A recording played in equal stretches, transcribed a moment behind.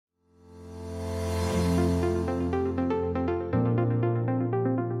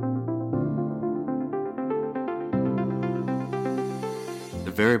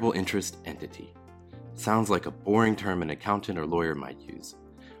variable interest entity. Sounds like a boring term an accountant or lawyer might use.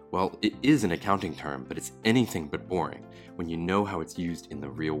 Well, it is an accounting term, but it's anything but boring when you know how it's used in the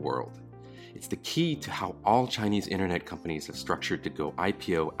real world. It's the key to how all Chinese internet companies have structured to go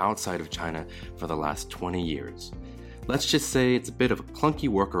IPO outside of China for the last 20 years. Let's just say it's a bit of a clunky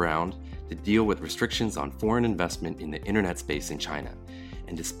workaround to deal with restrictions on foreign investment in the internet space in China.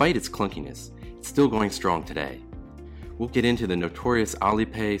 And despite its clunkiness, it's still going strong today. We'll get into the notorious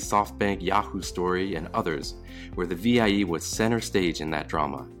Alipay, SoftBank, Yahoo story and others, where the VIE was center stage in that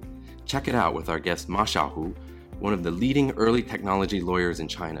drama. Check it out with our guest Ma Xiaohu, one of the leading early technology lawyers in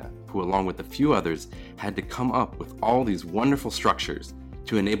China, who along with a few others had to come up with all these wonderful structures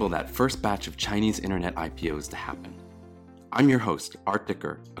to enable that first batch of Chinese internet IPOs to happen. I'm your host, Art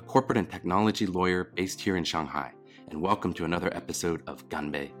Dicker, a corporate and technology lawyer based here in Shanghai, and welcome to another episode of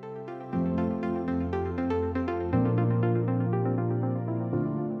Ganbei.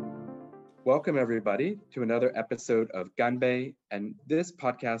 Welcome, everybody, to another episode of Ganbei, and this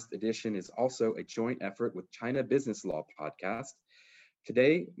podcast edition is also a joint effort with China Business Law Podcast.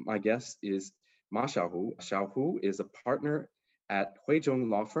 Today, my guest is Ma Xiaohu. Xiaohu is a partner at Huizhong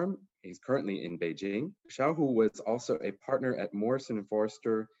Law Firm. He's currently in Beijing. Xiaohu was also a partner at Morrison &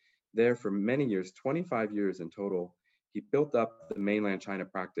 Foerster there for many years, 25 years in total. He built up the mainland China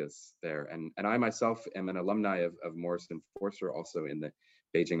practice there. And I myself am an alumni of Morrison & Foerster, also in the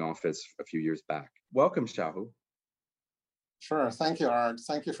Beijing office a few years back. Welcome, Xiaohu. Sure. Thank you, Art.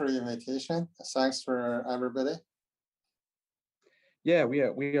 Thank you for the invitation. Thanks for everybody. Yeah, we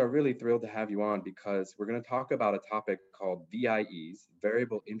are really thrilled to have you on because we're going to talk about a topic called VIEs,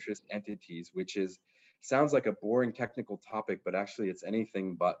 variable interest entities, which sounds like a boring technical topic, but actually it's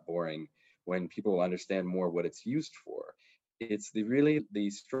anything but boring when people understand more what it's used for. It's the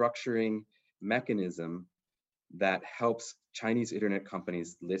structuring mechanism that helps Chinese internet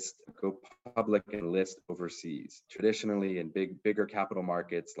companies go public and list overseas, traditionally in bigger capital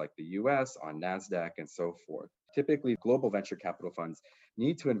markets like the US, on NASDAQ, and so forth. Typically, global venture capital funds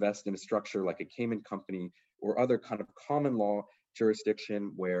need to invest in a structure like a Cayman company or other kind of common law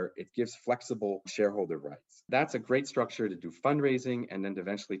jurisdiction where it gives flexible shareholder rights. That's a great structure to do fundraising and then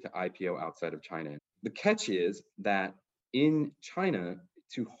eventually to IPO outside of China. The catch is that in China,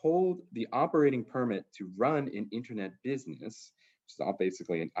 to hold the operating permit to run an internet business, which is all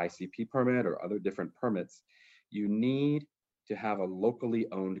basically an ICP permit or other different permits, you need to have a locally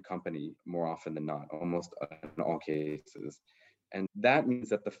owned company more often than not, almost in all cases. And that means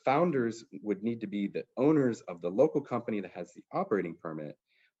that the founders would need to be the owners of the local company that has the operating permit.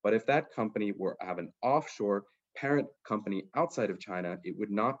 But if that company were to have an offshore parent company outside of China, it would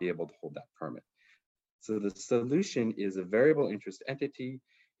not be able to hold that permit. So the solution is a variable interest entity.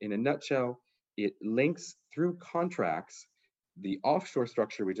 In a nutshell, it links through contracts the offshore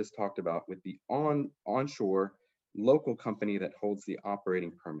structure we just talked about with the onshore local company that holds the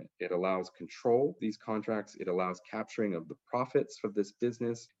operating permit. It allows control these contracts. It allows capturing of the profits of this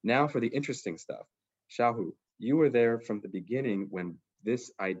business. Now for the interesting stuff. Xiaohu, you were there from the beginning when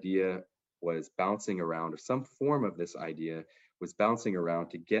this idea was bouncing around, or some form of this idea was bouncing around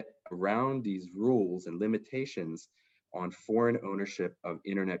to get around these rules and limitations on foreign ownership of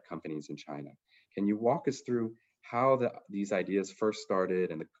internet companies in China. Can you walk us through how these ideas first started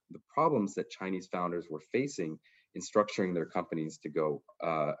and the problems that Chinese founders were facing in structuring their companies to go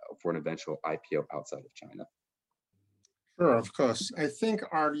for an eventual IPO outside of China? Sure, of course. I think,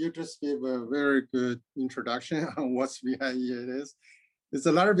 Art, you just gave a very good introduction on what VIE it is. It's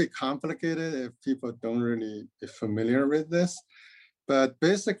a little bit complicated if people don't really be familiar with this. But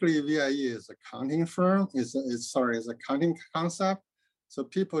basically, VIE is a accounting firm. It's a accounting concept. So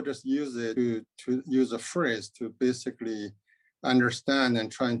people just use it to use a phrase to basically understand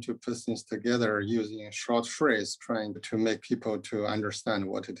and trying to put things together using a short phrase, trying to make people to understand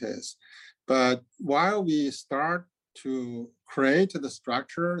what it is. But while we start to create the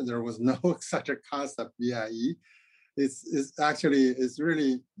structure, there was no such a concept VIE. It's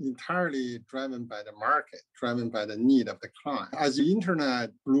really entirely driven by the market, driven by the need of the client. As the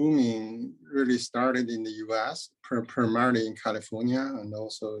internet blooming really started in the US, primarily in California and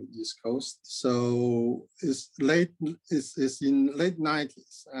also East Coast. So it's in late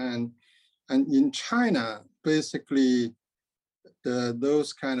 90s. And in China, basically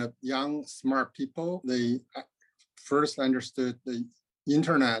those kind of young, smart people, they first understood the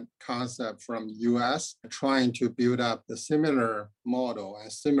internet concept from US, trying to build up the similar model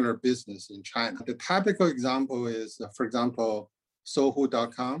and similar business in China. The typical example is, for example,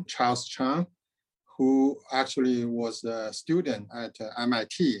 Sohu.com, Charles Chang, who actually was a student at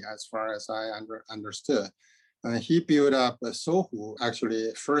MIT, as far as I understood. He built up Sohu,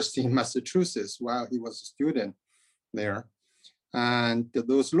 actually first in Massachusetts while he was a student there. And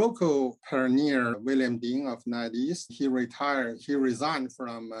those local pioneer, William Ding of NetEase, he resigned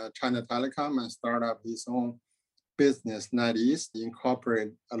from China Telecom and started up his own business, NetEase,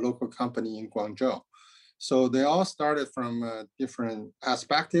 incorporate a local company in Guangzhou. So they all started from a different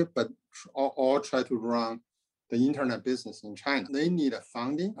perspective, but all try to run the internet business in China. They need a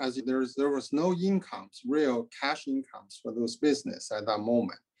funding, as there was no incomes, real cash incomes for those business at that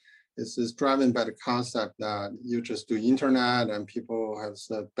moment. This is driven by the concept that you just do internet and people have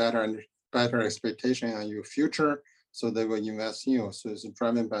a better expectation on your future, so they will invest in you. So it's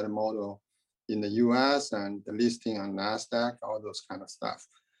driven by the model in the US and the listing on NASDAQ, all those kind of stuff.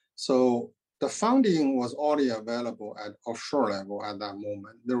 So the funding was already available at offshore level at that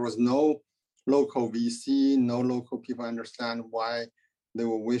moment. There was no local VC, no local people understand why they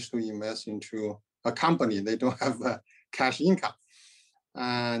will wish to invest into a company. They don't have a cash income.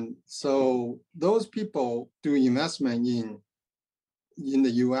 And so those people do investment in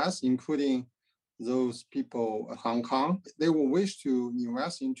the US, including those people Hong Kong. They will wish to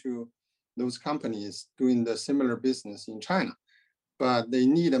invest into those companies doing the similar business in China, but they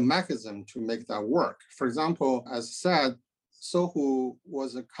need a mechanism to make that work. For example, as said, Sohu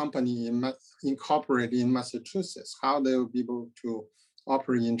was a company incorporated in Massachusetts. How they will be able to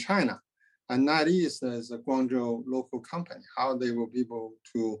operate in China? And NetEase is a Guangzhou local company. How they will be able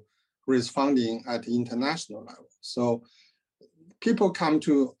to raise funding at the international level? So people come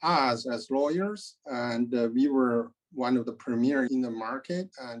to us as lawyers, and we were one of the premier in the market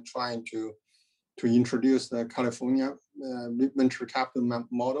and trying to introduce the California venture capital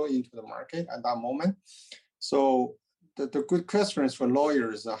model into the market at that moment. So the good questions for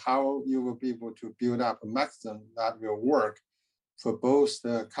lawyers are how you will be able to build up a mechanism that will work for both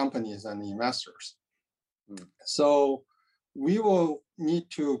the companies and the investors. So we will need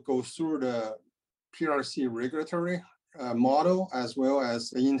to go through the PRC regulatory model as well as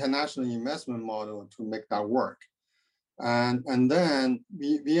the international investment model to make that work. And then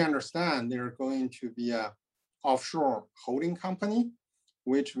we understand there are going to be a offshore holding company,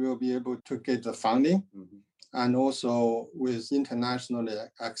 which will be able to get the funding. And also with internationally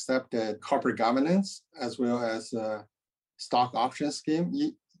accepted corporate governance, as well as a stock option scheme,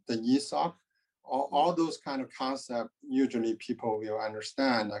 the ESOP, all those kind of concepts, usually people will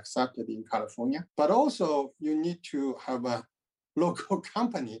understand, accepted in California. But also you need to have a local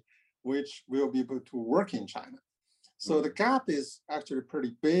company which will be able to work in China. So the gap is actually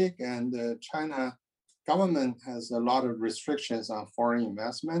pretty big, and the China government has a lot of restrictions on foreign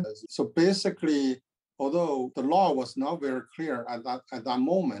investment. So basically, although the law was not very clear at that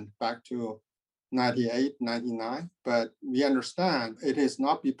moment, back to 98, 99, but we understand it is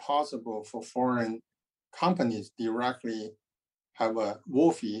not be possible for foreign companies directly have a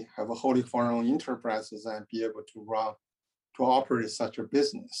WOFE, have a wholly foreign enterprises and be able to operate such a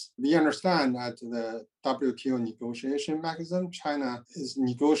business. We understand that the WTO negotiation mechanism, China is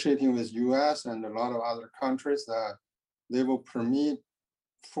negotiating with US and a lot of other countries that they will permit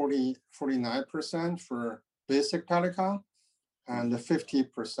 49% for basic telecom and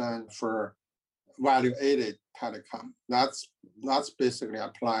 50% for value-added telecom. That's basically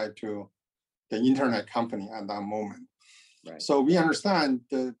applied to the internet company at that moment. Right. So we understand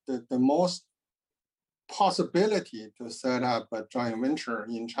the most possibility to set up a joint venture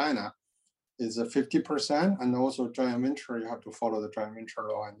in China is a 50%, and also joint venture, you have to follow the joint venture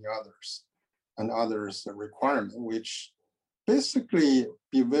law and others requirement, which basically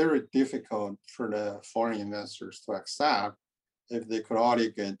be very difficult for the foreign investors to accept if they could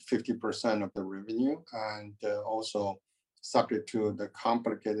already get 50% of the revenue, and also subject to the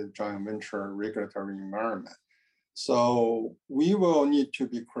complicated joint venture regulatory environment. So we will need to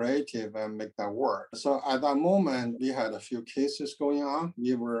be creative and make that work. So at that moment, we had a few cases going on.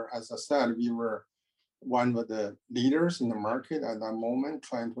 We were, as I said, we were one of the leaders in the market at that moment,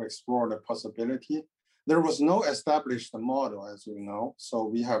 trying to explore the possibility. There was no established model, as you know, so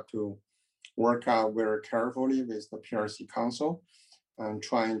we have to work out very carefully with the PRC Council and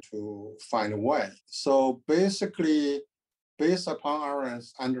trying to find a way. So basically, based upon our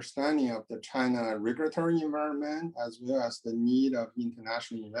understanding of the China regulatory environment, as well as the need of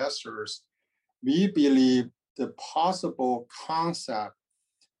international investors, we believe the possible concept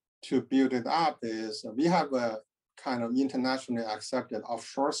to build it up is we have a kind of internationally accepted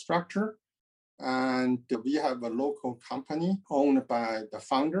offshore structure, and we have a local company owned by the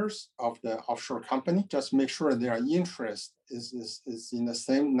founders of the offshore company. Just make sure their interest is in the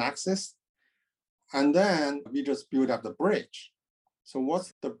same nexus. And then we just build up the bridge. So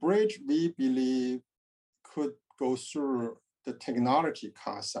what's the bridge we believe could go through the technology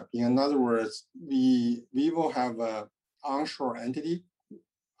concept. In other words, we will have an onshore entity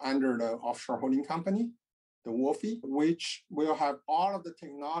under the offshore holding company, the WOFI, which will have all of the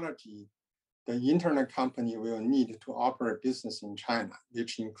technology the internet company will need to operate business in China,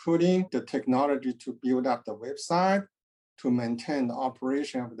 which including the technology to build up the website, to maintain the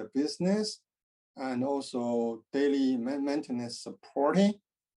operation of the business, and also daily maintenance supporting,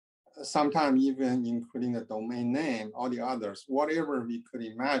 sometimes even including the domain name, all the others, whatever we could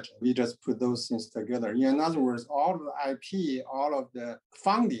imagine. We just put those things together. In other words, all of the IP, all of the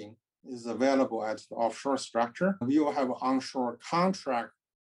funding is available at the offshore structure. We will have an onshore contract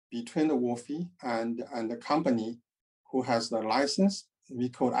between the WOFI and the company who has the license. We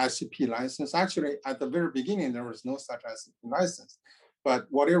call ICP license. Actually, at the very beginning, there was no such ICP license. But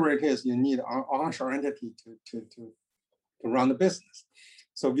whatever it is, you need an onshore entity to run the business.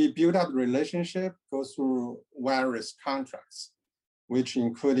 So we build up the relationship, go through various contracts, which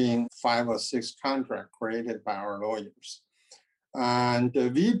including 5 or 6 contracts created by our lawyers. And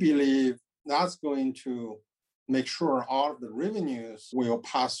we believe that's going to make sure all of the revenues will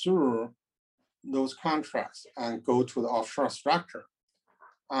pass through those contracts and go to the offshore structure.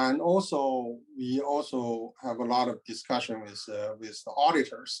 And also, we also have a lot of discussion with the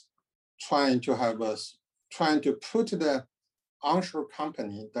auditors, trying to put the onshore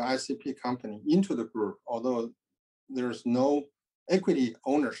company, the ICP company, into the group, although there's no equity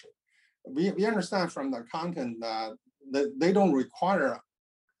ownership. We understand from the content that they don't require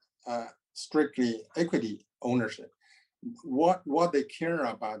strictly equity ownership. What they care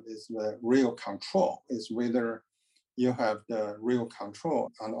about is the real control, is whether you have the real control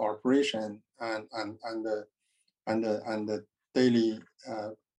on operation and the daily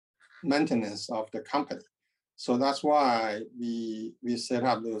maintenance of the company. So that's why we set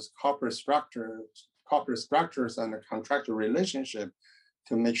up those corporate structures and the contractual relationship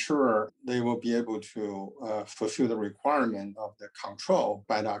to make sure they will be able to fulfill the requirement of the control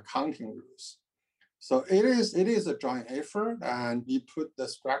by the accounting rules. So it is a joint effort, and we put the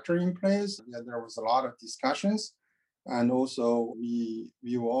structure in place. There was a lot of discussions, and also we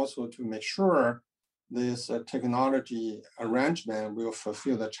will also to make sure this technology arrangement will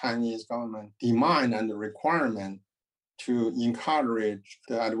fulfill the Chinese government demand and the requirement to encourage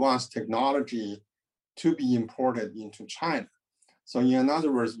the advanced technology to be imported into China. So in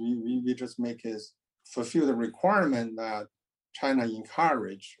other words, we just make it fulfill the requirement that China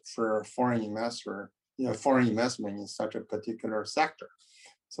encourage for foreign investment in such a particular sector.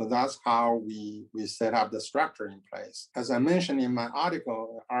 So that's how we set up the structure in place. As I mentioned in my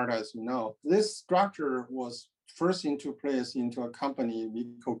article, Art, as you know, this structure was first into place into a company we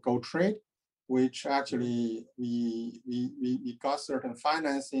call GoTrade, which actually we got certain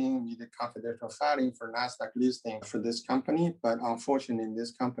financing, we did confidential filing for NASDAQ listing for this company, but unfortunately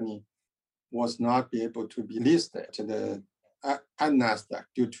this company was not be able to be listed at NASDAQ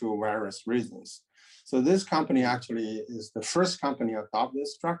due to various reasons. So this company actually is the first company to adopt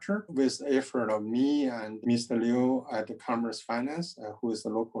this structure with the effort of me and Mr. Liu at the Commerce Finance, who is a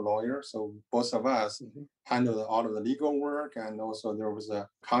local lawyer. So both of us handled all of the legal work, and also there was a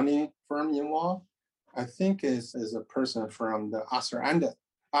accounting firm involved. I think is a person from the Arthur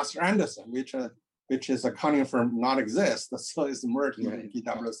Andersen, which is a accounting firm not exist, so it's merged in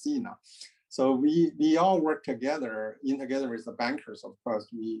PwC now. So we all work together with the bankers. Of course,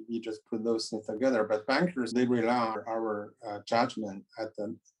 we just put those things together. But bankers, they rely on our judgment at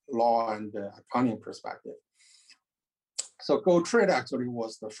the law and the accounting perspective. So GoTrade actually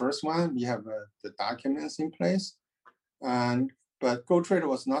was the first one. We have the documents in place, but GoTrade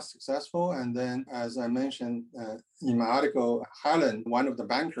was not successful. And then, as I mentioned in my article, Helen, one of the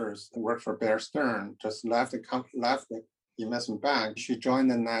bankers who worked for Bear Stearns, just left the investment bank. She joined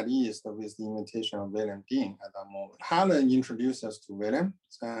the NetEase with the invitation of William Ding at that moment. Helen introduced us to William,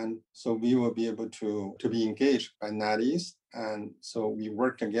 and so we will be able to be engaged by NetEase. And so we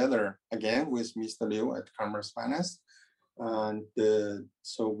work together again with Mr. Liu at Commerce Finance. And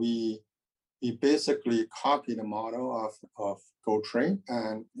so we basically copy the model of GoTrade.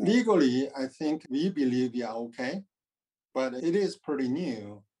 And legally, I think we believe we are okay, but it is pretty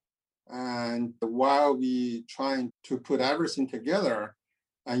new. And while we trying to put everything together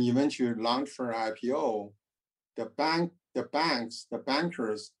and eventually launch for IPO, the bankers,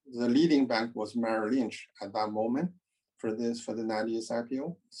 the leading bank was Merrill Lynch at that moment for the NetEase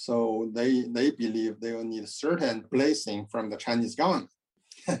IPO. So they believe they will need certain blessing from the Chinese government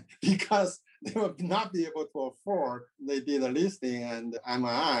because they will not be able to afford. They did a listing, and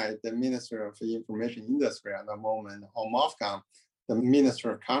MII, the Minister of Information Industry at that moment, or MOFCOM, the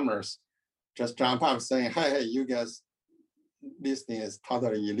Minister of Commerce, just jump up saying, hey, you guys, this thing is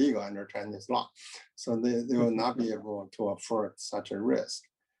totally illegal under Chinese law. So they will not be able to afford such a risk.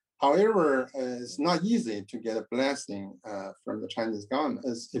 However, it's not easy to get a blessing from the Chinese government.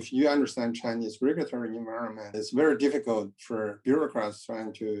 If you understand Chinese regulatory environment, it's very difficult for bureaucrats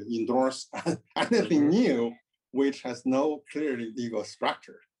trying to endorse anything new, which has no clearly legal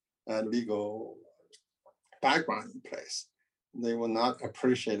structure and legal background in place. They will not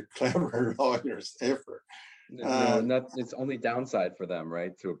appreciate clever lawyers' effort. No, it's only downside for them,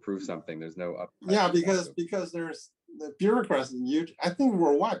 right? To approve something, there's no upside. Yeah, because there's the bureaucrats. I think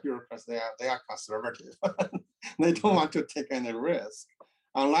worldwide bureaucrats they are conservative. They don't want to take any risk,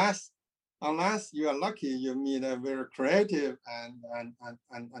 unless you are lucky you meet a very creative and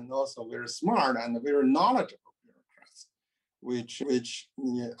also very smart and very knowledgeable bureaucrats, which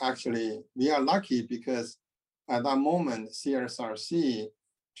actually we are lucky because at that moment CSRC,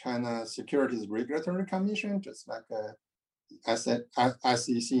 China Securities Regulatory Commission, just like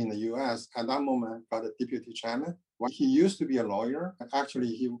SEC in the US, at that moment got a deputy chairman. He used to be a lawyer.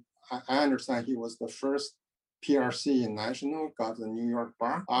 Actually, I understand he was the first PRC national, got the New York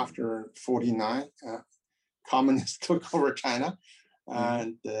bar after 49. Communists took over China.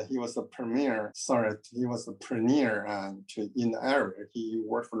 And he was the premier in the area. He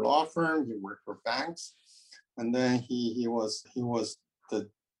worked for law firm, he worked for banks, and then he was the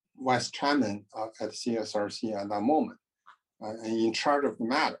vice chairman at CSRC at that moment, and in charge of the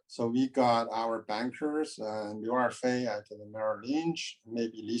matter. So we got our bankers, Liu Erfei at the Merrill Lynch,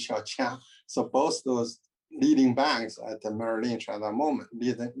 maybe Li Xiaoqiang. So both those leading banks at the Merrill Lynch at that moment,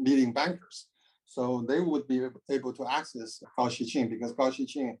 leading bankers. So they would be able to access Gao Xiqing because Gao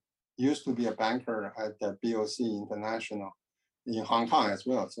Xiqing used to be a banker at the BOC International in Hong Kong as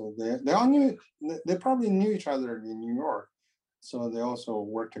well. So they all knew, they probably knew each other in New York. So they also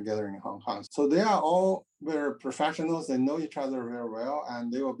work together in Hong Kong. So they are all very professionals. They know each other very well,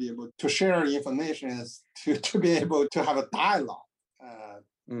 and they will be able to share information to be able to have a dialogue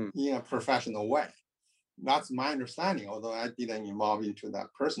in a professional way. That's my understanding, although I didn't involve into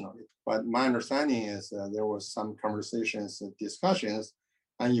that personally. But my understanding is there was some conversations and discussions,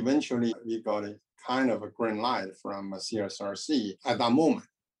 and eventually we got a kind of a green light from CSRC at that moment,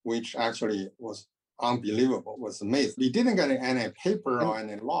 which actually was unbelievable, was amazing. We didn't get any paper or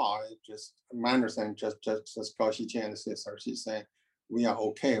any law. It just, my understanding, just Gao Xiqing and CSRC saying, we are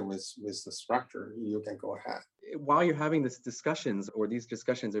okay with the structure, you can go ahead. While you're having these discussions are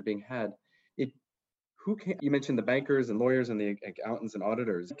being had, you mentioned the bankers and lawyers and the accountants and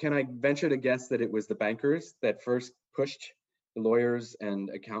auditors. Can I venture to guess that it was the bankers that first pushed the lawyers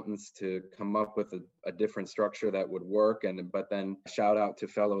and accountants to come up with a different structure that would work? But then shout out to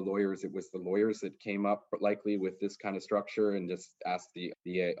fellow lawyers, it was the lawyers that came up likely with this kind of structure and just asked the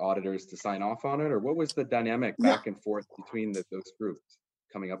auditors to sign off on it? Or what was the dynamic back and forth between those groups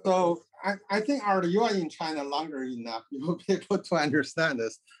coming up? So I think, Art, you are in China longer enough, you will be able to understand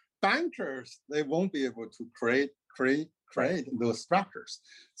this. Bankers, they won't be able to create those structures.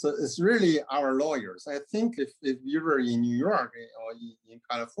 So it's really our lawyers. I think if you were in New York or in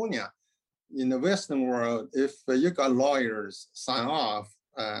California, in the Western world, if you got lawyers sign off,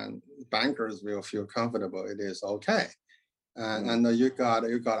 and bankers will feel comfortable, it is okay. And you got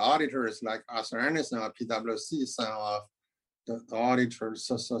auditors like Arthur Andersen or PwC sign off the auditors,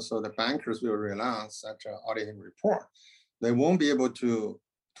 so the bankers will rely on such an auditing report. They won't be able to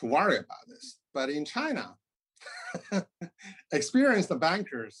worry about this. But in China, experienced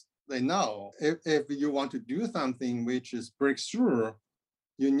bankers, they know if you want to do something which is breakthrough,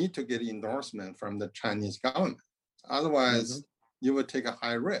 you need to get endorsement from the Chinese government. Otherwise, you will take a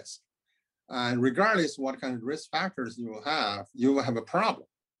high risk. And regardless what kind of risk factors you will have a problem.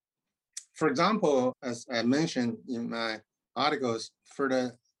 For example, as I mentioned in my articles, for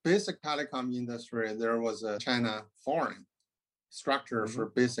the basic telecom industry, there was a China foreign structure for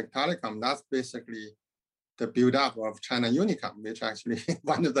basic telecom. That's basically the build-up of China Unicom, which actually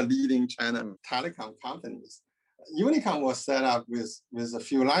one of the leading China telecom companies. Unicom was set up with a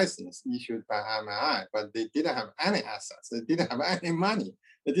few licenses issued by MNI, but they didn't have any assets. They didn't have any money.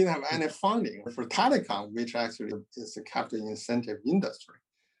 They didn't have any funding for telecom, which actually is a capital incentive industry.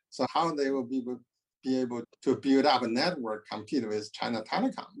 So how they will be able to build up a network, compete with China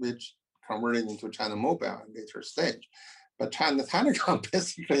Telecom, which converted into China Mobile at a later stage. But China Telecom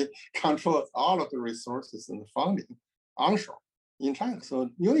basically controls all of the resources and the funding onshore in China.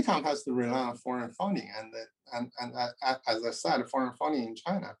 So Unicom has to rely on foreign funding. And as I said, foreign funding in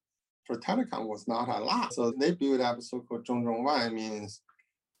China for telecom was not a lot. So they built up so-called Zhongzhongwai, means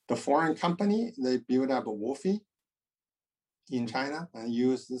the foreign company, they built up a WFOE in China and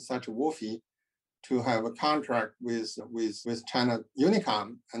use such WFI to have a contract with China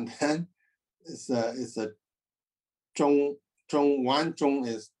Unicom, and then it's a one Zhong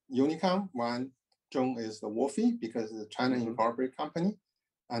is Unicom, one Zhong is the WFI because it's a China incorporated company,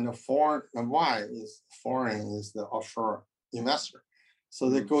 and the Y is foreign is the offshore investor. So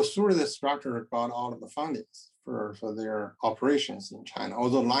they go through the structure, got all of the fundings for their operations in China,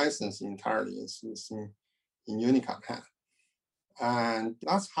 although license entirely is in Unicom hand. And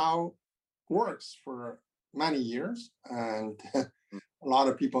that's how it works for many years. And a lot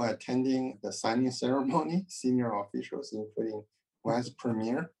of people attending the signing ceremony, senior officials, including Vice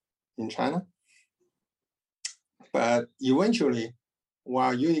Premier in China. But eventually,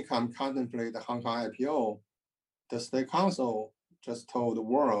 while Unicom contemplated the Hong Kong IPO, the State Council just told the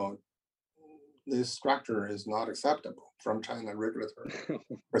world this structure is not acceptable from China regulatory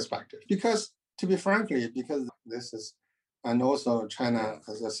perspective. Because, to be frankly, because this is, and also China,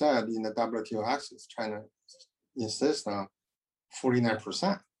 as I said, in the WTO access, China insists on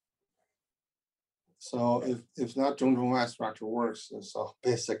 49%. So if not Zhong structure works, so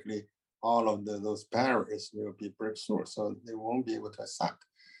basically all of those barriers will be breakthrough, so they won't be able to accept.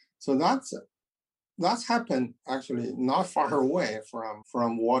 So that's happened actually not far away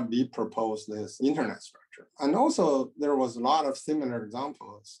from what we proposed this internet structure. And also there was a lot of similar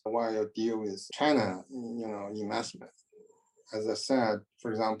examples while you deal with China, investment. As I said,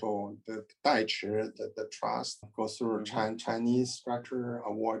 for example, the Daichi, the trust goes through Chinese structure,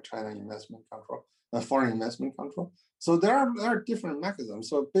 avoid China investment control, foreign investment control. So there are different mechanisms.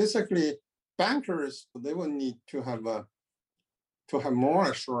 So basically, bankers, they will need to have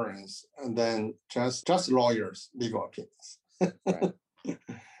more assurance than just lawyers' legal opinions. Right.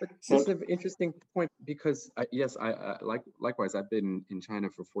 But So, this is an interesting point because likewise, I've been in China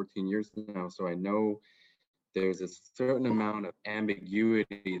for 14 years now, so I know there's a certain amount of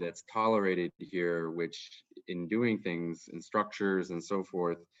ambiguity that's tolerated here, which in doing things and structures and so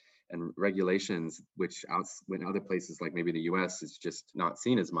forth and regulations, which when other places like maybe the US is just not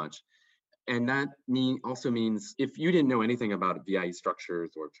seen as much. And that also means if you didn't know anything about VIE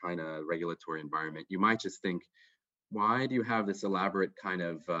structures or China regulatory environment, you might just think, why do you have this elaborate kind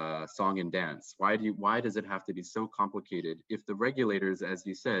of song and dance? Why does it have to be so complicated? If the regulators, as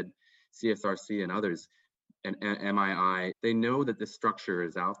you said, CSRC and others, and MII, they know that this structure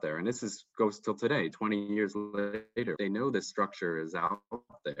is out there. And this goes till today, 20 years later. They know this structure is out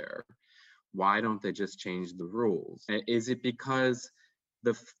there. Why don't they just change the rules? Is it because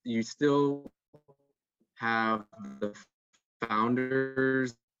you still have the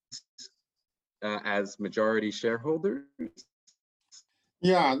founders as majority shareholders?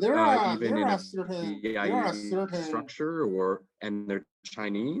 yeah, there are a certain structure, and they're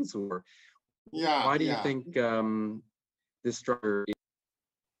Chinese, or yeah. Why do you think this structure?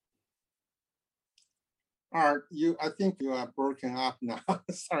 Art, I think you are broken up now.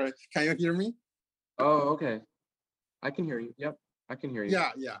 Sorry, can you hear me? Oh, okay. I can hear you. Yep, I can hear you.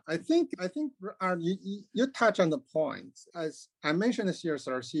 Yeah. I think Art, you touch on the point. As I mentioned, the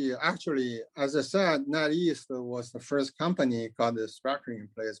CSRC actually, as I said, NetEast was the first company got the structure in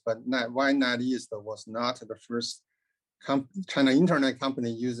place, but why NetEast was not the first China internet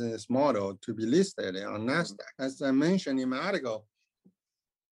company using this model to be listed on NASDAQ. As I mentioned in my article,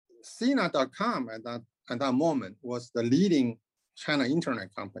 Sina.com at that moment was the leading China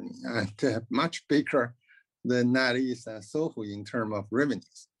internet company and much bigger than NetEase and Sohu in terms of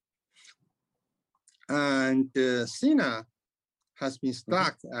revenues. And Sina has been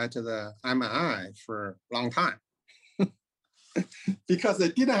stuck at the MII for a long time because they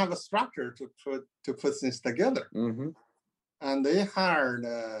didn't have a structure to put things together. And they hired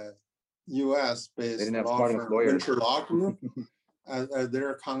a US-based law firm, Venture Law Group, as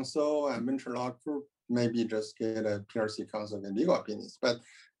their counsel, and Venture Law Group maybe just get a PRC counsel and legal opinions. But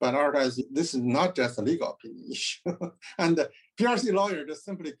this is not just a legal opinion issue. And the PRC lawyer just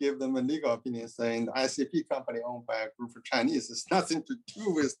simply give them a legal opinion saying the ICP company owned by a group of Chinese has nothing to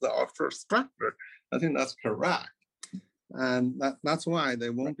do with the offshore structure. I think that's correct. And that's why they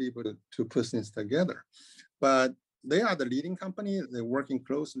won't be able to put things together. But they are the leading company. They're working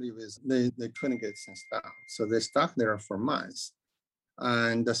closely with, they couldn't get things done. So they stuck there for months.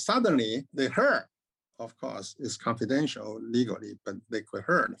 And suddenly they heard, of course, it's confidential legally, but they could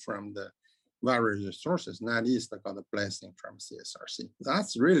hear from the various sources, NetEase got a blessing from CSRC.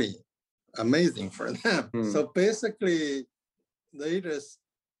 That's really amazing for them. So basically, that's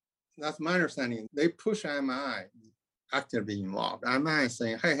my understanding, they push MI actively involved. MI is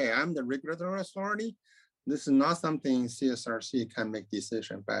saying, hey, I'm the regulatory authority. This is not something CSRC can make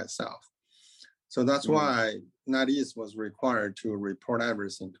decision by itself. So that's why NetEase was required to report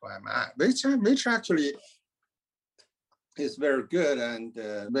everything to MI, which actually is very good and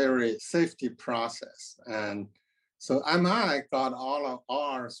very safety process. And so MI got all of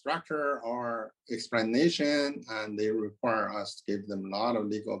our structure, our explanation, and they require us to give them a lot of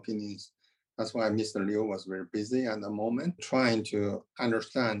legal opinions. That's why Mr. Liu was very busy at the moment, trying to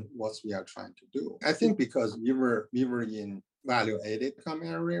understand what we are trying to do. I think because we were in value-added income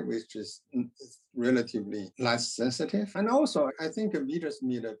area, which is relatively less sensitive. And also, I think we just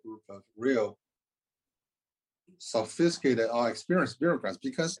need a group of real sophisticated or experienced bureaucrats,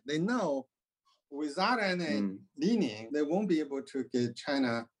 because they know without any leaning, they won't be able to get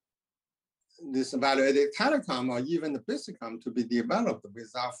China this value-added telecom or even the Biscom to be developed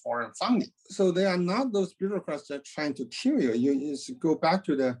without foreign funding. So they are not those bureaucrats that are trying to kill you. You go back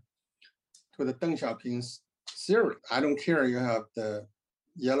to the Deng Xiaoping's theory. I don't care you have the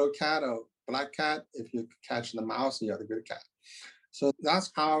yellow cat or black cat. If you catch the mouse, you're the good cat. So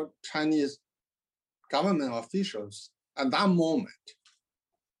that's how Chinese government officials at that moment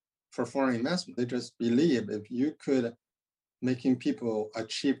for foreign investment, they just believe if you could making people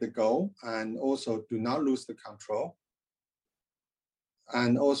achieve the goal and also do not lose the control.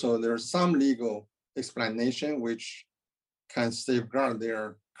 And also there's some legal explanation which can safeguard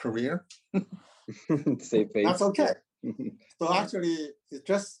their career. Save face. That's okay. So actually it's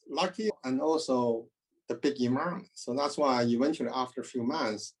just lucky and also the big environment. So that's why eventually after a few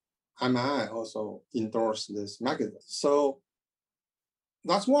months, MI also endorsed this mechanism. So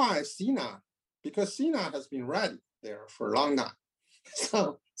that's why CNAT, because CNAT has been ready there for a long time.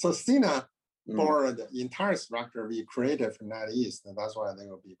 So CNAT borrowed the entire structure we created for NetEase, and that's why they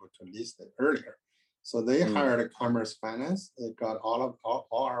will be able to list it earlier. So they hired a Commerce Finance. They got all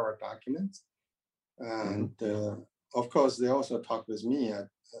our documents. And of course, they also talked with me at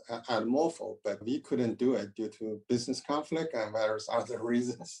MOFO, but we couldn't do it due to business conflict and various other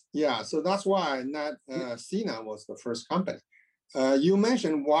reasons. Yeah, so that's why CNAT was the first company. You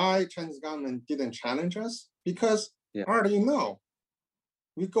mentioned why Chinese government didn't challenge us, because how do you know?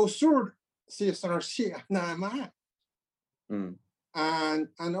 We go through CSRC and MI.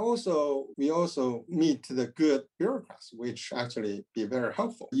 And also, we also meet the good bureaucrats, which actually be very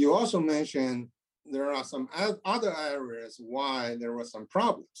helpful. You also mentioned there are some other areas why there were some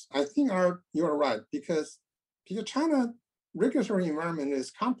problems. I think you're right, because China regulatory environment is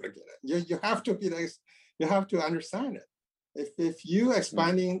complicated. You have to you have to understand it. If you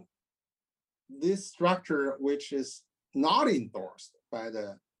expanding this structure, which is not endorsed by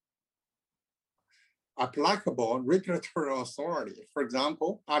the applicable regulatory authority, for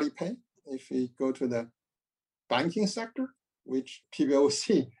example, Alipay, if you go to the banking sector, which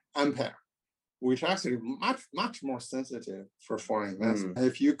PBOC, Ampere, which actually much more sensitive for foreign investment.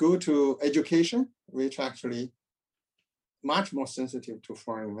 If you go to education, which actually much more sensitive to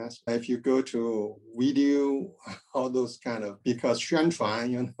foreign investment. If you go to video, all those kind of, because 宣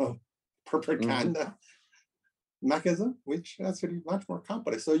传, propaganda mechanism, which is actually much more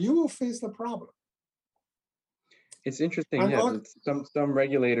complex. So you will face the problem. It's interesting, some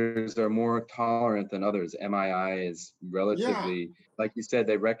regulators are more tolerant than others. MII is relatively, like you said,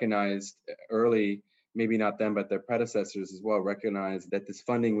 they recognized early, maybe not them, but their predecessors as well, recognized that this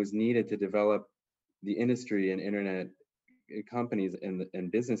funding was needed to develop the industry and internet companies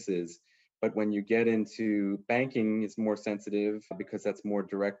and businesses. But when you get into banking, it's more sensitive because that's more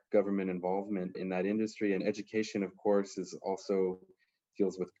direct government involvement in that industry. And education, of course, is also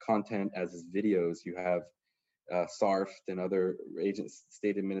deals with content, as is videos. You have SARFT and other agents,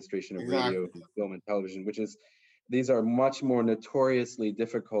 State Administration of Radio, Film and Television, these are much more notoriously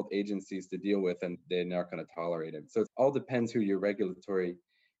difficult agencies to deal with, and they're not going to tolerate it. So it all depends who your regulatory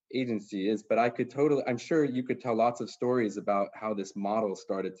agency is, but I'm sure you could tell lots of stories about how this model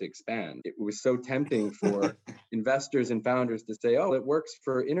started to expand. It was so tempting for investors and founders to say, oh, it works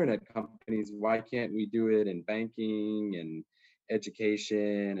for internet companies. Why can't we do it in banking and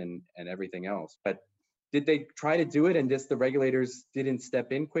education and everything else? But did they try to do it and just the regulators didn't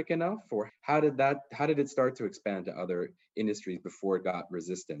step in quick enough? Or how did it start to expand to other industries before it got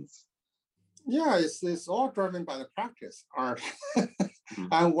resistance? Yeah, it's all driven by the practice, Art.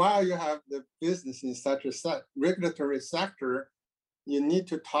 And while you have the business in such a regulatory sector, you need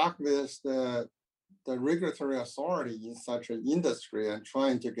to talk with the regulatory authority in such an industry and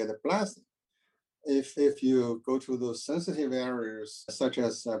trying to get a blessing. If you go to those sensitive areas, such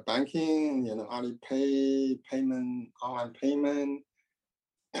as banking, Alipay, online payment,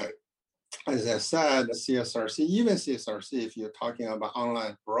 as I said, CSRC, even CSRC, if you're talking about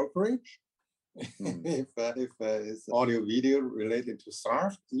online brokerage, Mm. If it's audio video related to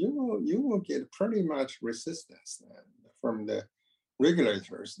SARF, you will get pretty much resistance from the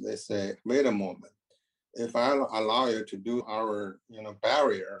regulators. They say, wait a moment. If I allow you to do our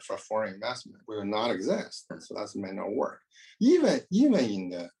barrier for foreign investment will not exist. And so that may not work. Even in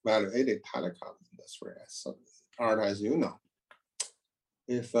the value-added telecom industry, so as you know,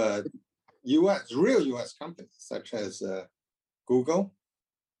 if real US companies such as Google,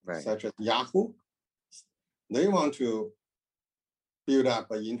 Right. such as Yahoo, they want to build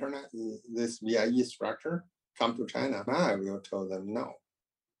up an internet, this VIE structure, come to China, I will tell them no.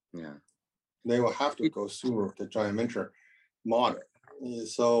 Yeah. They will have to go through the joint venture model.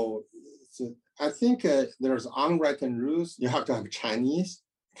 So I think there's unwritten rules. You have to have Chinese.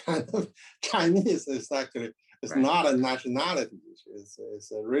 Kind of Chinese is actually it's Right. not a nationality issue.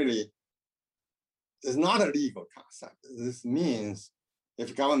 It's not a legal concept. This means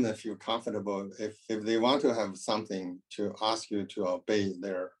if government feel comfortable, if they want to have something to ask you to obey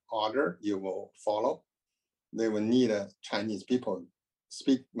their order, you will follow. They will need Chinese people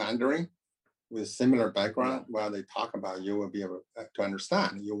speak Mandarin with similar background. While they talk about, you will be able to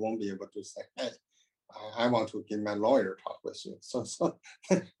understand. You won't be able to say, hey, I want to get my lawyer talk with you. So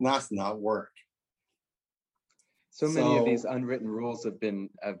that's not work. So many of these unwritten rules have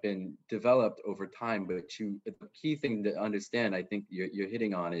been developed over time, but the key thing to understand, I think you're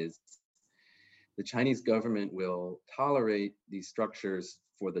hitting on, is the Chinese government will tolerate these structures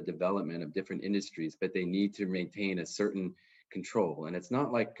for the development of different industries, but they need to maintain a certain control. And it's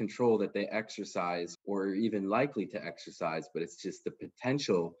not like control that they exercise or even likely to exercise, but it's just the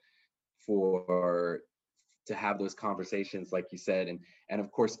potential to have those conversations, like you said. And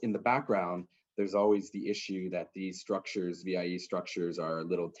of course, in the background, there's always the issue that these structures, VIE structures, are a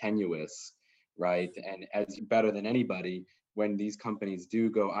little tenuous, right? And as better than anybody, when these companies do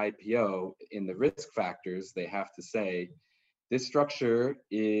go IPO, in the risk factors, they have to say, this structure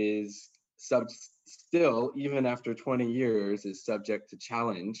is still, even after 20 years, is subject to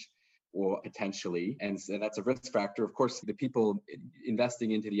challenge or potentially, and that's a risk factor. Of course, the people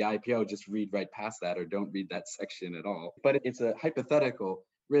investing into the IPO just read right past that or don't read that section at all. But it's a hypothetical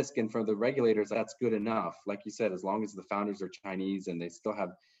risk, and for the regulators, that's good enough. Like you said, as long as the founders are Chinese and they still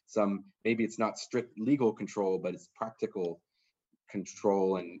have some, maybe it's not strict legal control, but it's practical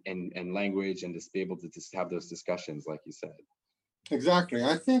control and language, and just be able to just have those discussions, like you said. Exactly.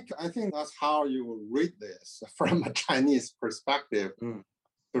 I think that's how you will read this from a Chinese perspective.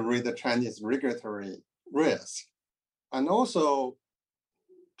 To read the Chinese regulatory risk. And also,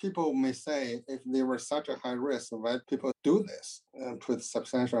 people may say, if they were such a high risk, why people do this and put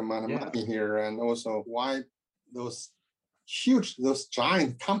substantial amount of money here? And also, why those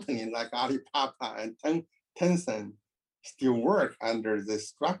giant companies like Alibaba and Tencent still work under this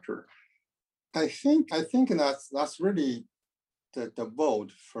structure? I think that's really the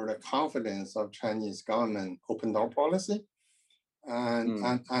vote for the confidence of Chinese government open door policy. And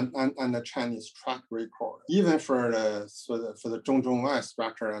the Chinese track record, even for the Zhongzhong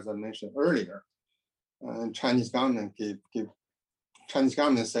structure, as I mentioned earlier, Chinese government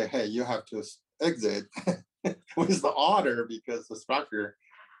say, hey, you have to exit with the order because the structure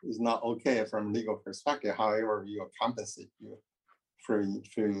is not okay from legal perspective. However, you will compensate you for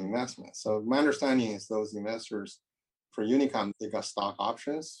your investment. So my understanding is those investors for Unicom, they got stock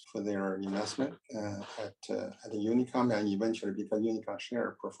options for their investment at the Unicom, and eventually, because Unicom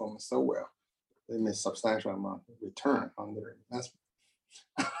share performed so well, they made substantial amount of return on their investment.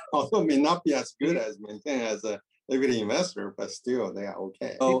 Although it may not be as good as maintained as a equity investor, but still they are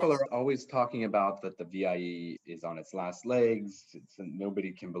okay. People are always talking about that the VIE is on its last legs.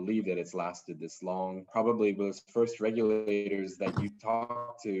 Nobody can believe that it's lasted this long. Probably those first regulators that you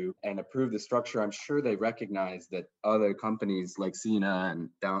talked to and approved the structure, I'm sure they recognize that other companies like Sina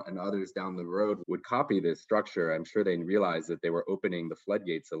and others down the road would copy this structure. I'm sure they realized that they were opening the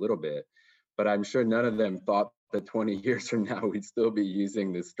floodgates a little bit, but I'm sure none of them thought that 20 years from now, we'd still be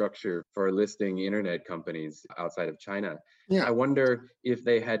using this structure for listing internet companies outside of China. Yeah. I wonder if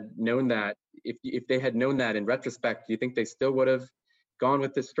they had known that, if they had known that in retrospect, do you think they still would have gone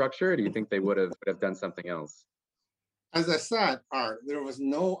with this structure, or do you think they would have done something else? As I said, Art, there was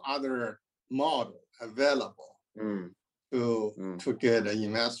no other model available to get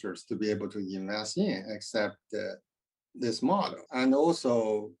investors to be able to invest in except this model. And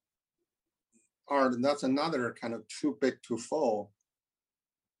also, that's another kind of too big to fall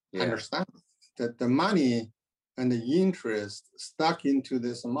understanding that the money and the interest stuck into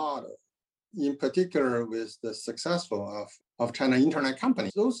this model, in particular with the successful of China internet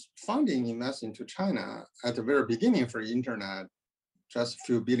companies. Those funding invest into China at the very beginning for internet just a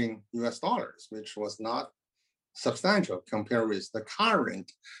few billion US dollars, which was not substantial compared with the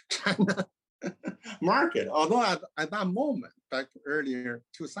current China market. Although at that moment, back earlier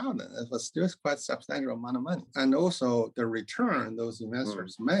 2000, it was still quite substantial amount of money. And also the return those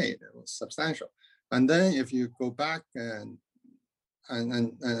investors made, it was substantial. And then if you go back and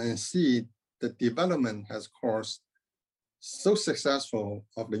see the development has caused so successful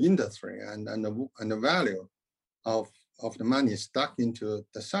of the industry and the value of the money stuck into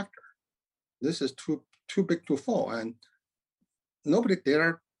the sector. This is too big to fall, and nobody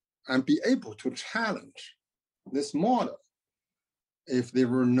dare and be able to challenge this model if there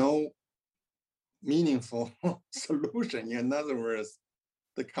were no meaningful solution. In other words,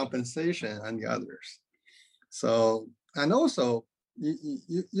 the compensation and the others. So, and also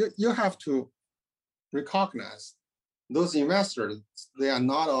you have to recognize those investors, they are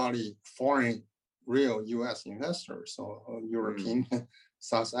not only foreign real US investors or European,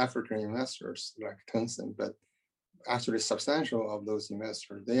 South African investors like Tencent, but actually substantial of those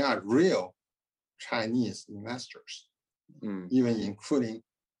investors, they are real Chinese investors, even including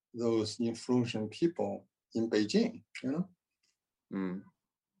those influential people in Beijing, you know?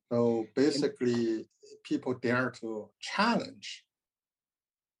 So basically, people dare to challenge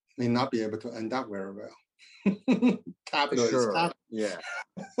may not be able to end up very well. Capital is capital. Yeah,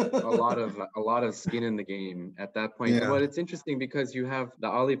 a lot of skin in the game at that point. Yeah. But it's interesting because you have the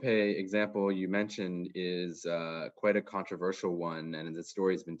Alipay example you mentioned is quite a controversial one, and the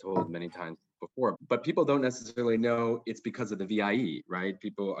story has been told many times before. But people don't necessarily know it's because of the VIE, right?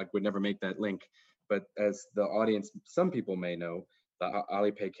 People would never make that link. But as the audience, some people may know, the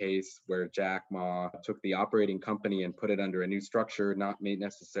Alipay case where Jack Ma took the operating company and put it under a new structure, not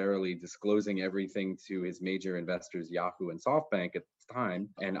necessarily disclosing everything to his major investors, Yahoo and SoftBank at the time.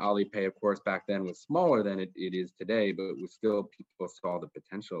 And Alipay, of course, back then was smaller than it is today, but was still, people saw the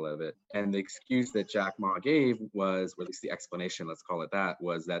potential of it. And the excuse that Jack Ma gave was, or at least the explanation, let's call it that,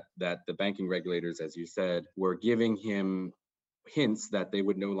 was that the banking regulators, as you said, were giving him hints that they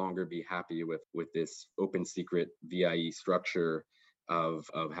would no longer be happy with this open secret VIE structure of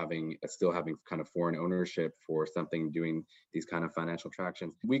still having kind of foreign ownership for something doing these kind of financial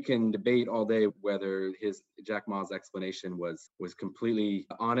transactions. We can debate all day whether Jack Ma's explanation was completely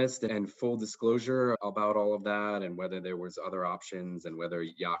honest and full disclosure about all of that, and whether there was other options, and whether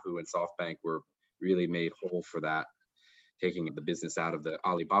Yahoo and SoftBank were really made whole for that, taking the business out of the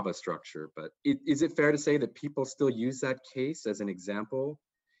Alibaba structure. But is it fair to say that people still use that case as an example,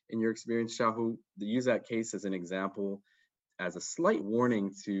 in your experience, Xiaohu, they use that case as an example, as a slight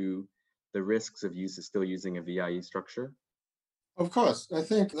warning to the risks of still using a VIE structure? Of course, I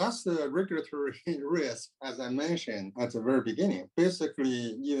think that's the regulatory risk, as I mentioned at the very beginning. Basically,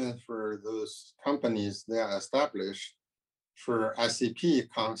 even for those companies that are established for SCP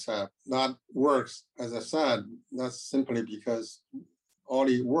concept, that works, as I said, that's simply because all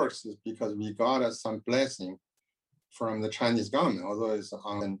it works is because we got some blessing from the Chinese government, although it's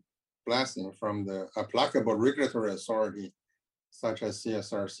an blessing from the applicable regulatory authority such as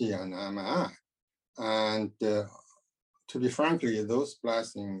CSRC and MI. And to be frankly, those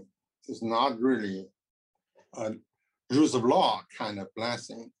blessings is not really a rules of law kind of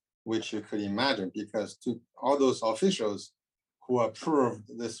blessing, which you could imagine, because all those officials who approved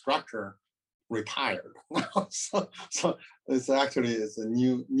this structure retired. so it's a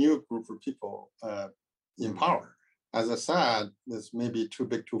new group of people in power. As I said, this may be too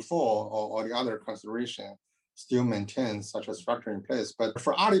big to fall, or all the other considerations still maintain such a structure in place. But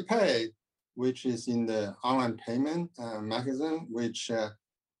for Alipay, which is in the online payment mechanism, which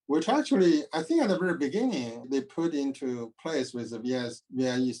actually, I think at the very beginning, they put into place with the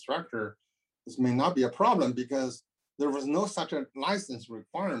VIE structure, this may not be a problem because there was no such a license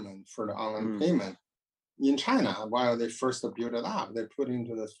requirement for the online payment in China while they first built it up. They put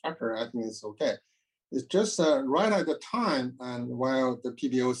into the structure, I think it's okay. It's just right at the time, and while the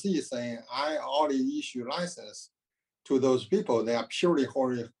PBOC is saying, I already issue license to those people, they are purely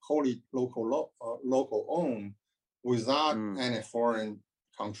wholly local owned without any foreign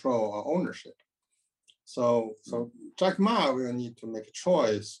control or ownership. So Jack Ma will need to make a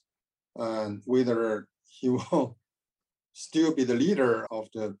choice whether he will still be the leader of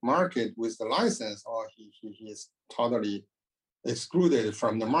the market with the license, or he is totally excluded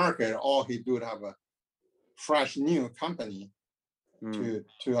from the market, or he would have a fresh new company to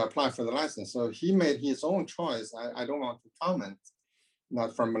apply for the license. So he made his own choice. I don't want to comment,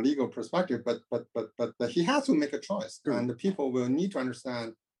 not from a legal perspective, but he has to make a choice, and the people will need to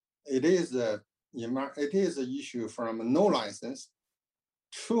understand it is an issue from no license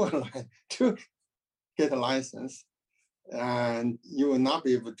to get a license, And you will not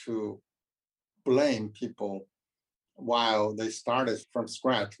be able to blame people while they started from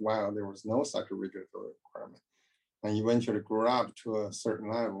scratch, while there was no such a regulatory requirement. And eventually grew up to a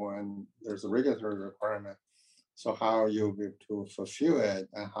certain level and there's a regulatory requirement. So how you'll be able to fulfill it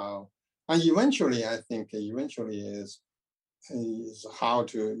and eventually, I think eventually is how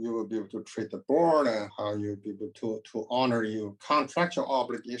you will be able to treat the board and how you'll be able to honor your contractual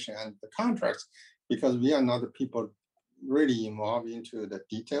obligation and the contracts, because we are not the people really involved into the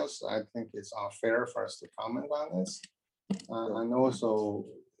details. I think it's unfair for us to comment on this. And also,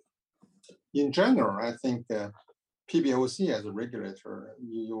 in general, I think PBOC as a regulator,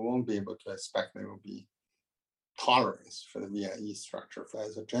 you won't be able to expect there will be tolerance for the VIE structure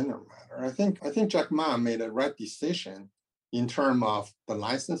as a general matter. I think Jack Ma made a right decision in terms of the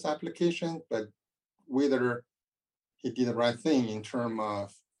license application, but whether he did the right thing in terms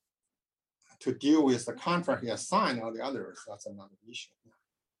of to deal with the contract he has signed or the others, that's another issue.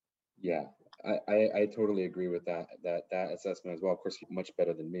 Yeah, I totally agree with that assessment as well. Of course, you're much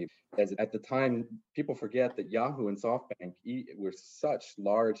better than me. As at the time, people forget that Yahoo and SoftBank were such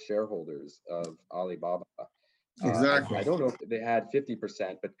large shareholders of Alibaba. Exactly. I don't know if they had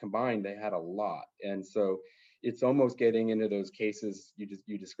 50%, but combined they had a lot. And so it's almost getting into those cases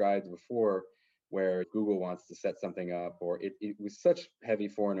you described before, where Google wants to set something up, or it was such heavy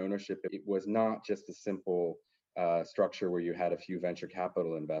foreign ownership. It was not just a simple structure where you had a few venture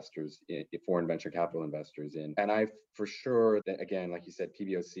capital investors, foreign venture capital investors in. And I for sure that, again, like you said,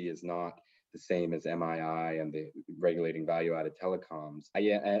 PBOC is not the same as MII and the regulating value-added telecoms.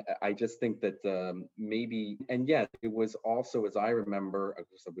 I just think that maybe, and yet it was also, as I remember, it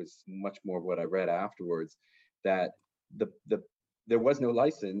was much more of what I read afterwards, that there was no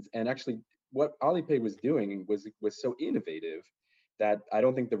license, and actually what Alipay was doing was so innovative that I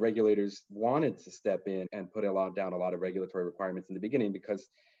don't think the regulators wanted to step in and put down a lot of regulatory requirements in the beginning, because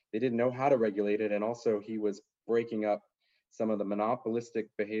they didn't know how to regulate it, and also he was breaking up some of the monopolistic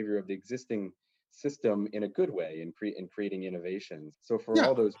behavior of the existing system in a good way in creating innovations. So for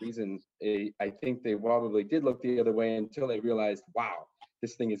all those reasons, I think they probably did look the other way until they realized, wow,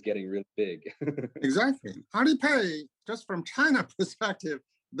 this thing is getting really big. Exactly. Alipay, just from China perspective,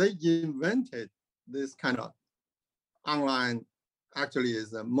 they invented this kind of online, actually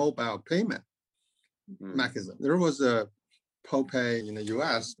is a mobile payment mechanism. There was a ProPay in the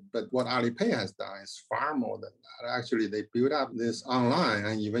US, but what Alipay has done is far more than that. Actually, they built up this online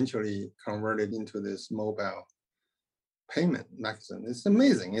and eventually converted into this mobile payment mechanism. It's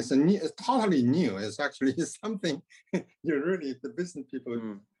amazing. It's totally new. It's actually something you really, the business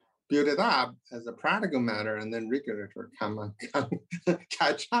people build it up as a practical matter, and then regulator come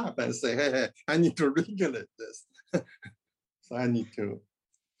catch up and say, hey, I need to regulate this. So I need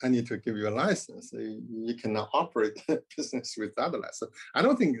to give you a license. You cannot operate the business without a license. I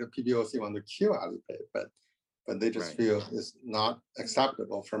don't think the PBOC want to kill Alipay, but they just feel it's not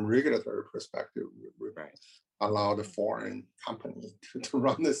acceptable from regulatory perspective. Allow the foreign company to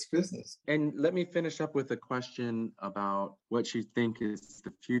run this business. And let me finish up with a question about what you think is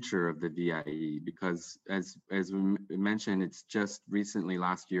the future of the VIE, because as we mentioned, it's just recently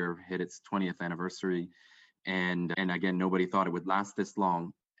last year hit its 20th anniversary. And again, nobody thought it would last this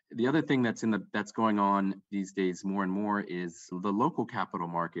long. The other thing that's going on these days more and more is the local capital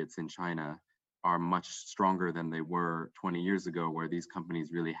markets in China are much stronger than they were 20 years ago, where these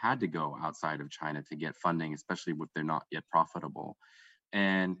companies really had to go outside of China to get funding, especially if they're not yet profitable.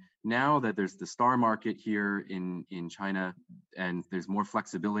 And now that there's the STAR market here in China, and there's more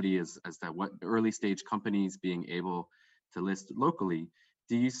flexibility as to what early stage companies being able to list locally,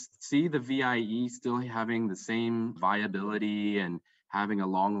 do you see the VIE still having the same viability and having a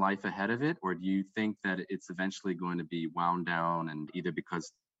long life ahead of it? Or do you think that it's eventually going to be wound down, and either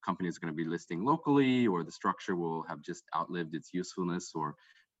because companies are going to be listing locally, or the structure will have just outlived its usefulness? Or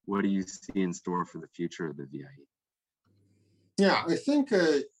what do you see in store for the future of the VIE? Yeah, I think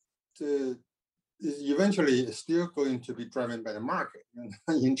eventually it's still going to be driven by the market.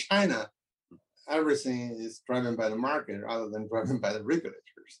 In China, everything is driven by the market rather than driven by the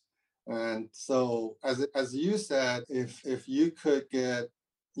regulators. And so, as you said, if you could get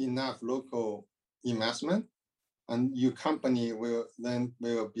enough local investment, and your company will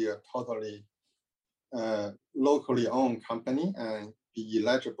be a totally locally owned company and be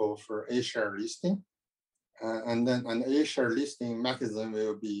eligible for A-share listing. And then an A-share listing mechanism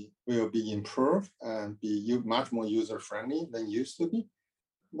will be improved and be much more user-friendly than used to be.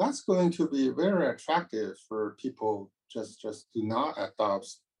 That's going to be very attractive for people just do not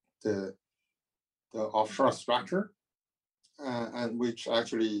adopt the offshore structure, and which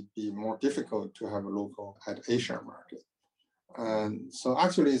actually be more difficult to have a local at A-share market. And so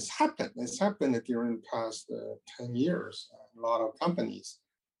actually it's happened. It's happened during the past 10 years. A lot of companies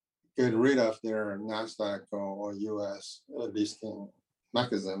get rid of their NASDAQ or US listing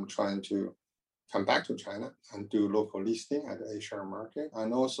mechanism, trying to come back to China and do local listing at the A-share market.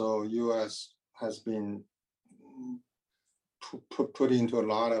 And also US has been put into a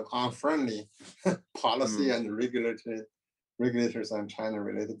lot of unfriendly policy and regulators and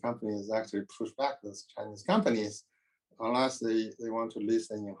China-related companies actually push back those Chinese companies. Unless they want to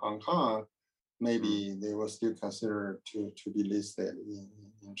list in Hong Kong, maybe they will still consider to be listed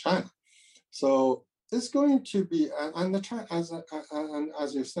in China. So it's going to be, and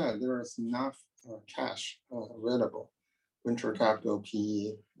as you said, there is enough cash available, venture capital,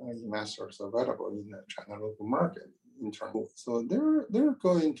 PE investors available in the China local market. So they're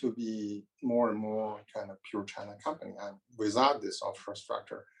going to be more and more kind of pure China company and without this offshore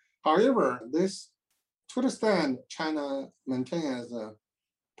structure. However, this to the extent China maintains as a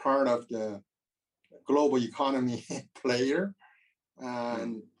part of the global economy player,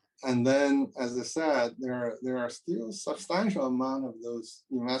 and then, as I said, there are still substantial amount of those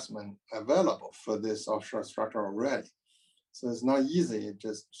investment available for this offshore structure already. So it's not easy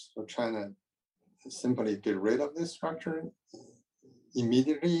just for China simply get rid of this structure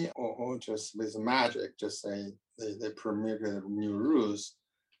immediately, or just with magic, just say they promulgate new rules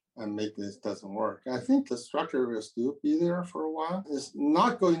and make this doesn't work. I think the structure will still be there for a while. It's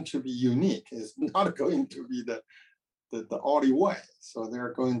not going to be unique. It's not going to be the only way. So there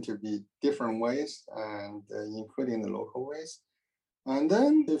are going to be different ways, and including the local ways. And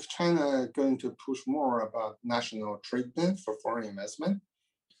then if China going to push more about national treatment for foreign investment,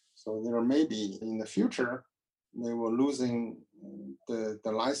 so there may be in the future, they were losing the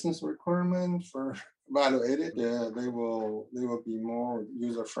license requirement for value-added. They will be more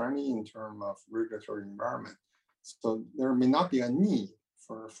user-friendly in terms of regulatory environment. So there may not be a need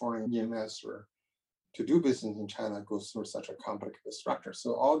for foreign investor to do business in China go through such a complicated structure.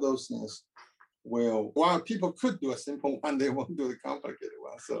 So all those things will, while people could do a simple one, they won't do the complicated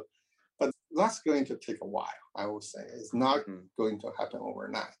one. So, but that's going to take a while, I would say. It's not going to happen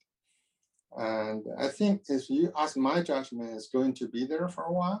overnight. And I think if you ask my judgment, it's going to be there for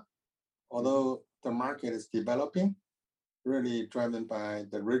a while, although the market is developing, really driven by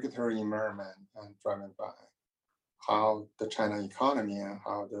the regulatory environment and driven by how the China economy and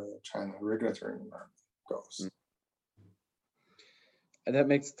how the China regulatory environment goes. And that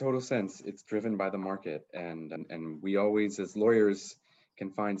makes total sense. It's driven by the market, and we always, as lawyers,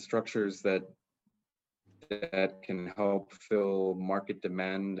 can find structures that can help fill market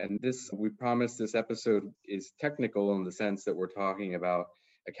demand. And we promise this episode is technical in the sense that we're talking about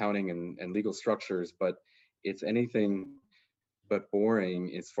accounting and legal structures, but it's anything but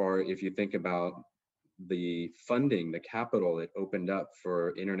boring as far if you think about the funding, the capital it opened up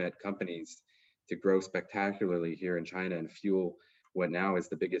for internet companies to grow spectacularly here in China and fuel what now is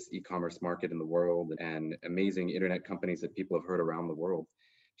the biggest e-commerce market in the world, and amazing internet companies that people have heard around the world.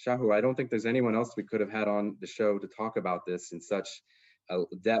 Xiaohu, I don't think there's anyone else we could have had on the show to talk about this in such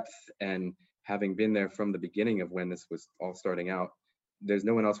depth, and having been there from the beginning of when this was all starting out, there's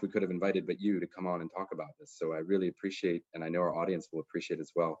no one else we could have invited but you to come on and talk about this. So I really appreciate, and I know our audience will appreciate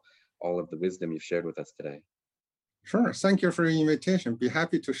as well, all of the wisdom you've shared with us today. Sure, thank you for your invitation. Be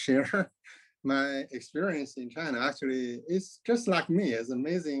happy to share my experience in China. Actually, it's just like me. It's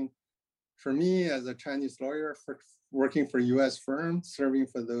amazing for me as a Chinese lawyer for working for US firms, serving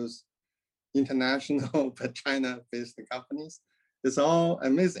for those international but China-based companies. It's all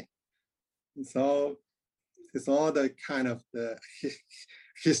amazing. It's all the kind of the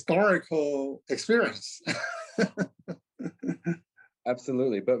historical experience.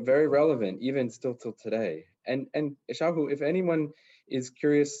 Absolutely, but very relevant, even still till today. And Xiaohu, if anyone is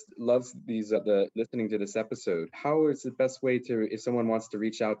curious, loves these listening to this episode, how is the best way to, if someone wants to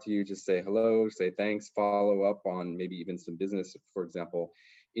reach out to you, just say hello, say thanks, follow up on maybe even some business, for example,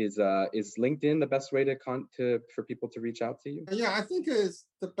 is LinkedIn the best way for people to reach out to you? Yeah, I think it's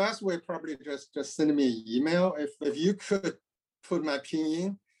the best way. Probably just send me an email. If you could put my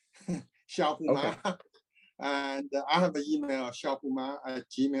pinyin, Xiaohu Ma. Okay. And I have an email,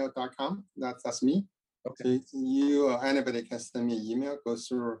 xiaohuma@gmail.com. That's me. Okay. So you or anybody can send me an email, go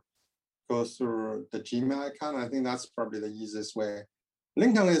through the Gmail account. I think that's probably the easiest way.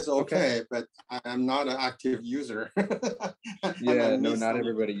 LinkedIn is okay, but I'm not an active user. Yeah, no, not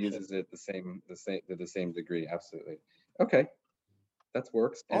everybody uses it to the same degree. Absolutely. Okay, that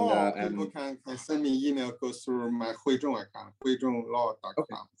works. And people can send me email, go through my Huizhong account, huizhonglaw.com.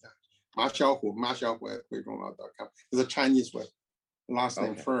 Okay. Ma Xiaohu at huizhonglaw.com. It's a Chinese way. Last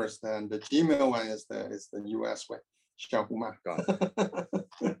name first, and the Gmail one is the US way, 小胡嘛。Got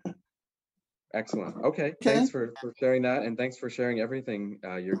it. Excellent. Okay. Thanks for sharing that. And thanks for sharing everything,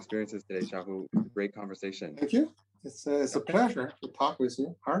 your experiences today, Xiaohu. Great conversation. Thank you. It's a pleasure to talk with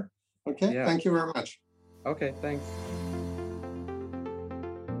you. All right. Okay. Yeah. Thank you very much. Okay. Thanks.